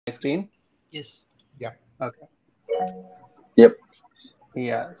screen? Yes. Yeah. Okay. Yep.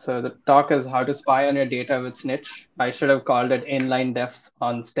 Yeah, so the talk is how to spy on your data with Snitch. I should have called it inline defs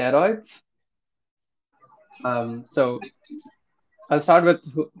on steroids. So I'll start with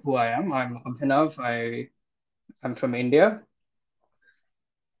who I am. I'm Abhinav. I'm from India.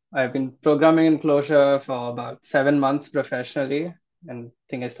 I've been programming in Clojure for about 7 months professionally, and I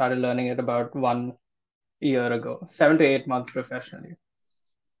think I started learning it about 1 year ago, 7 to 8 months professionally.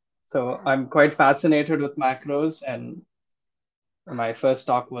 So I'm quite fascinated with macros, and my first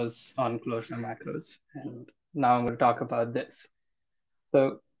talk was on Clojure macros, and now I'm going to talk about this.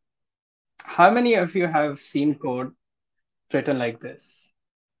 So how many of you have seen code written like this?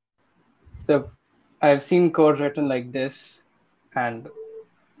 So I've seen code written like this, and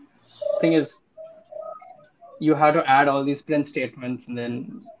the thing is, you have to add all these print statements and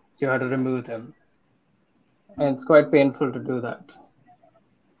then you have to remove them. And it's quite painful to do that.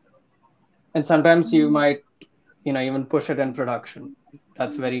 And sometimes you might, even push it in production.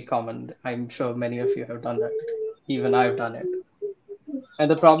 That's very common. I'm sure many of you have done that. Even I've done it. And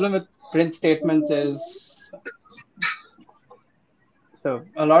the problem with print statements is, so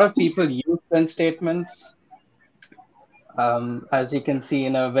a lot of people use print statements. As you can see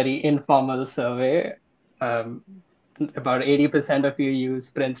in a very informal survey, um, about 80% of you use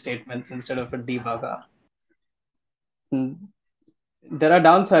print statements instead of a debugger. And there are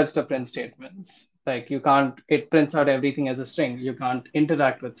downsides to print statements. Like it prints out everything as a string. You can't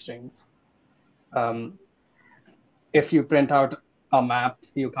interact with strings. If you print out a map,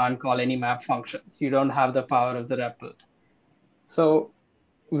 you can't call any map functions. You don't have the power of the REPL. So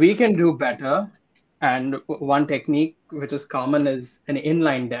we can do better. And one technique which is common is an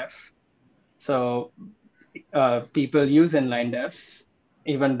inline def. So people use inline defs.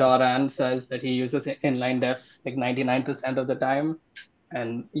 Even Doran says that he uses inline defs like 99% of the time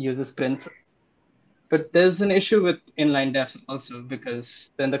and uses prints. But there's an issue with inline defs also,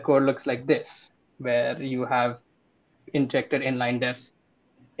 because then the code looks like this, where you have injected inline defs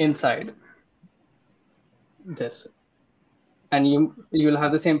inside this. And you'll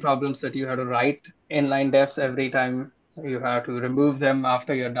have the same problems that you have to write inline defs every time. You have to remove them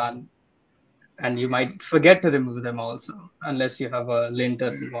after you're done. And you might forget to remove them also, unless you have a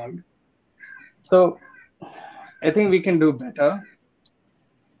linter involved. So I think we can do better.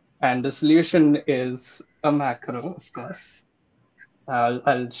 And the solution is a macro, of course.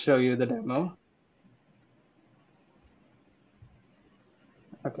 I'll show you the demo.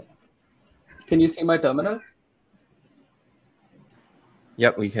 Okay. Can you see my terminal?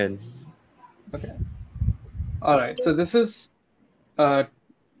 Yep, we can. Okay. All right. So this is a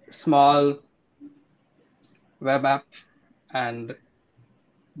small web app and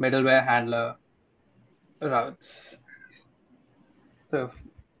middleware handler routes. So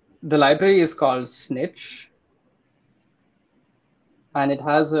the library is called Snitch, and it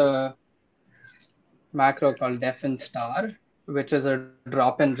has a macro called defin star, which is a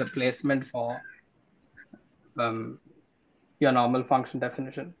drop-in replacement for your normal function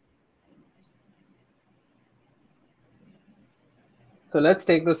definition. So let's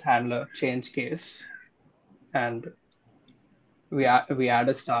take this handler change case, and we add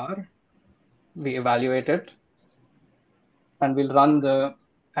a star, we evaluate it, and we'll run the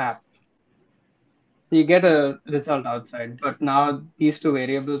app. So you get a result outside, but now these two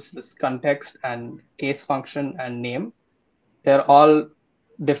variables, this context and case function and name, they're all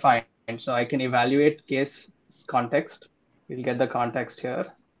defined. So I can evaluate case context. We'll get the context here.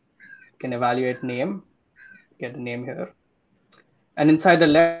 I can evaluate name, get the name here. And inside the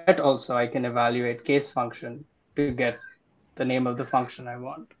let also, I can evaluate case function to get the name of the function I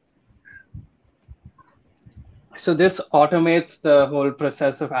want. So this automates the whole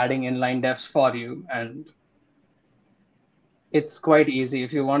process of adding inline defs for you. And it's quite easy.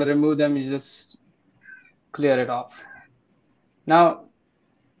 If you want to remove them, you just clear it off. Now,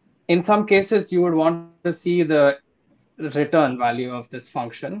 in some cases, you would want to see the return value of this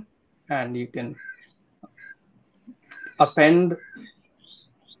function, and you can append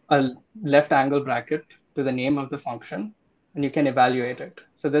a left angle bracket to the name of the function, and you can evaluate it.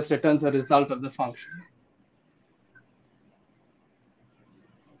 So this returns a result of the function.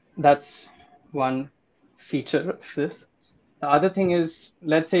 That's one feature of this. The other thing is,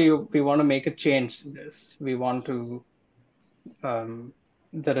 let's say we want to make a change to this. We want to,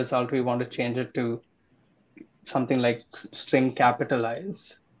 the result, we want to change it to something like string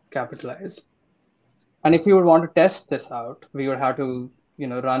capitalize. And if you would want to test this out, we would have to,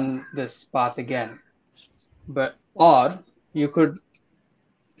 run this path again. Or you could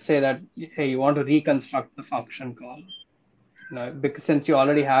say that, hey, you want to reconstruct the function call. because since you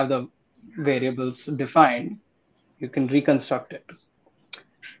already have the variables defined, you can reconstruct it.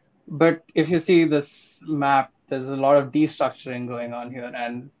 But if you see this map, there's a lot of destructuring going on here,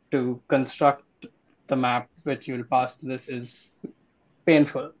 and to construct the map which you'll pass to this is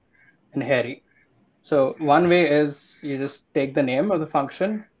painful and hairy. So one way is you just take the name of the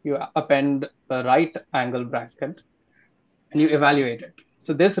function, you append the right angle bracket, and you evaluate it.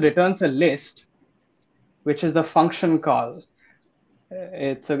 So this returns a list, which is the function call.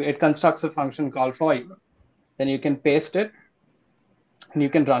 It constructs a function call for you. Then you can paste it and you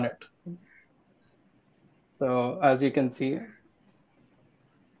can run it. So as you can see,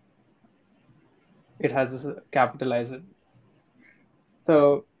 it has capitalized it.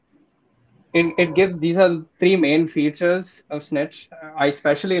 So it gives, these are three main features of Snitch. I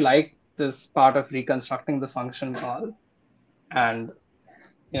especially like this part of reconstructing the function call, and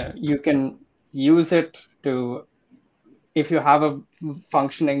you can use it to, if you have a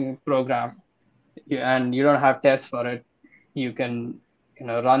functioning program and you don't have tests for it, you can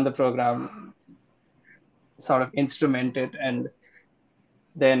run the program, sort of instrument it, and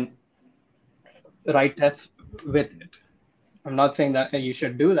then write tests with it. I'm not saying that you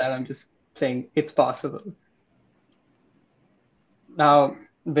should do that. I'm just saying it's possible. Now,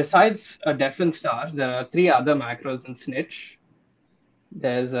 besides a def and star, there are three other macros in Snitch.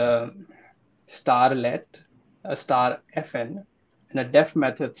 There's a star let, a star fn, and a def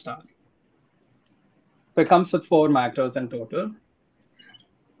method star. So it comes with 4 macros in total.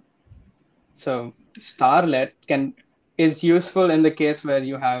 So starlet is useful in the case where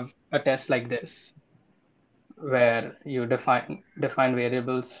you have a test like this, where you define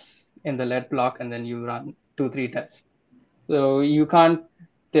variables in the let block and then you run 2-3 tests. So you can't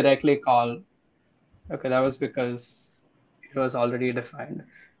directly call. Okay, that was because it was already defined.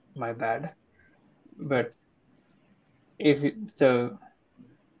 My bad. But if you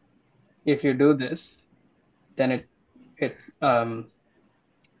do this, then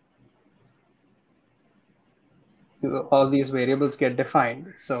all these variables get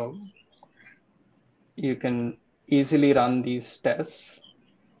defined. So you can easily run these tests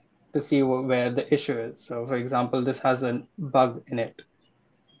to see where the issue is. So for example, this has a bug in it.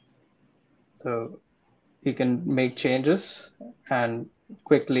 So you can make changes and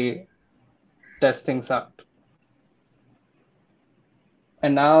quickly test things out.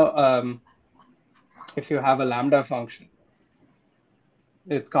 And now, if you have a lambda function,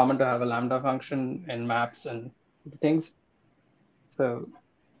 it's common to have a lambda function in maps and things. So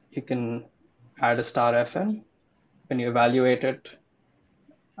you can add a star fn. When you evaluate it,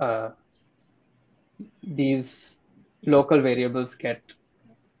 these local variables get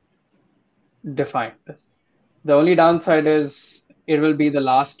defined. The only downside is it will be the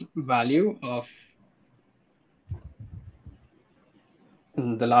last value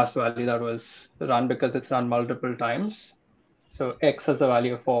that was run, because it's run multiple times. So x has the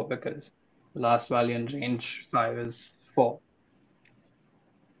value of 4 because the last value in range 5 is 4.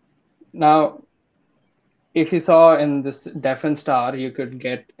 Now, if you saw in this def and star, you could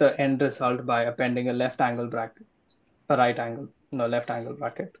get the end result by appending a left angle bracket, left angle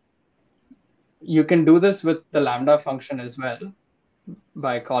bracket. You can do this with the lambda function as well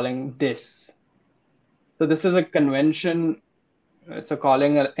by calling this. So this is a convention. So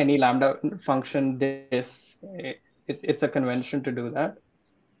calling any lambda function this, it's a convention to do that.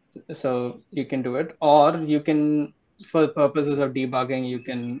 So you can do it, or you can, for purposes of debugging, you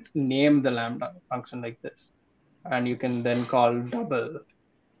can name the lambda function like this, and you can then call double,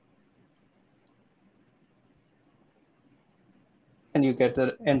 and you get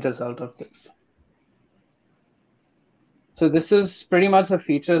the end result of this. So this is pretty much the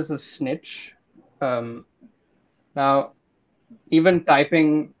features of Snitch. Now, even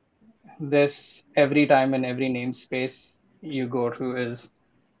typing this every time in every namespace you go to is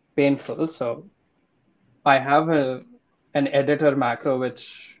painful. So I have an editor macro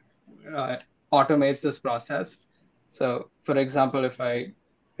which automates this process. So for example, if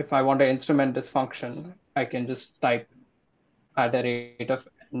I want to instrument this function, I can just type at the rate of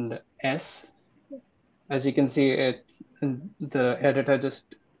and s. As you can see, the editor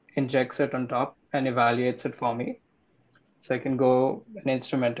just injects it on top and evaluates it for me. So I can go and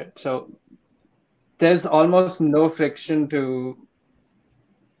instrument it. So there's almost no friction to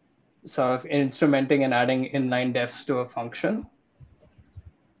sort of instrumenting and adding inline defs to a function.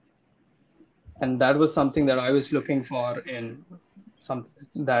 And that was something that I was looking for in something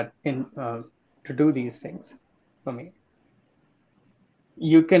that to do these things for me.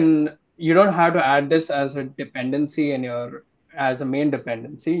 You don't have to add this as a dependency as a main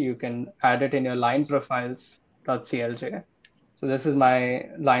dependency. You can add it in your line profiles.clj. So this is my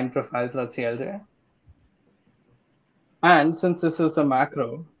line profiles.clj. And since this is a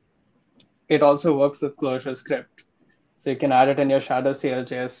macro, it also works with Clojure script. So you can add it in your shadow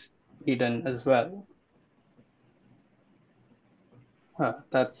CLJS hidden as well.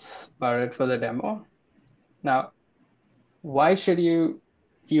 That's about it for the demo. Now, why should you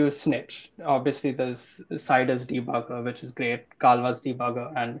use Snitch? Obviously, there's Cider's debugger, which is great, Calva's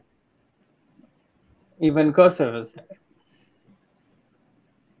debugger, and even Cursor is there.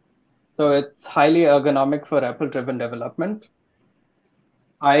 So it's highly ergonomic for REPL-driven development.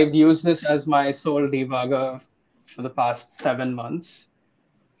 I've used this as my sole debugger for the past 7 months.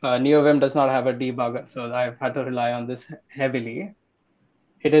 NeoVim does not have a debugger, so I've had to rely on this heavily.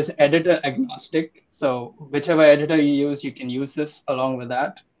 It is editor agnostic, so whichever editor you use, you can use this along with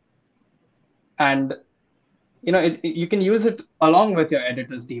that. And you can use it along with your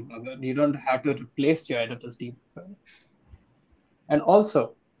editor's debugger. You don't have to replace your editor's debugger. And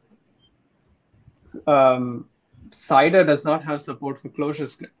also, Cider does not have support for Clojure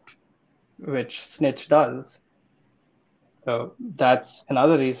script, which Snitch does. So that's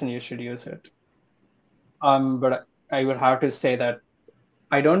another reason you should use it. But I would have to say that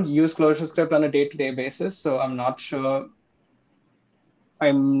I don't use Clojure script on a day-to-day basis, so I'm not sure. I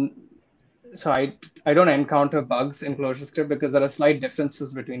don't encounter bugs in Clojure script because there are slight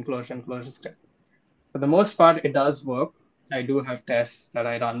differences between Clojure and Clojure script. For the most part, it does work. I do have tests that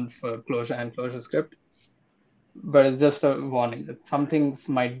I run for Clojure and Clojure script, but it's just a warning that some things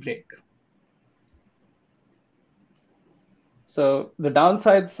might break. So the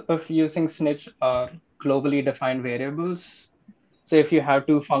downsides of using Snitch are globally defined variables. So if you have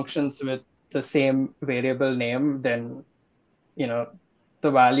two functions with the same variable name, then the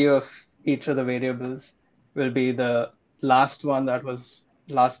value of each of the variables will be the last one that was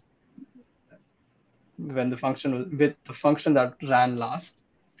last when the function with the function that ran last.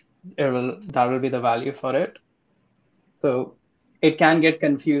 That will be the value for it. So it can get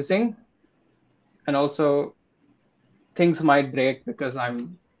confusing, and also things might break because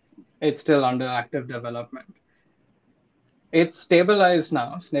it's still under active development. It's stabilized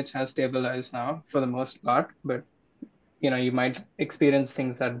now. Snitch has stabilized now for the most part, but you might experience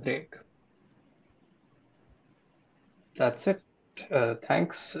things that break. That's it.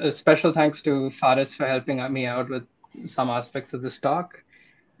 Thanks. A special thanks to Faris for helping me out with some aspects of this talk,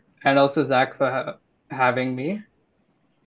 and also Zach for having me.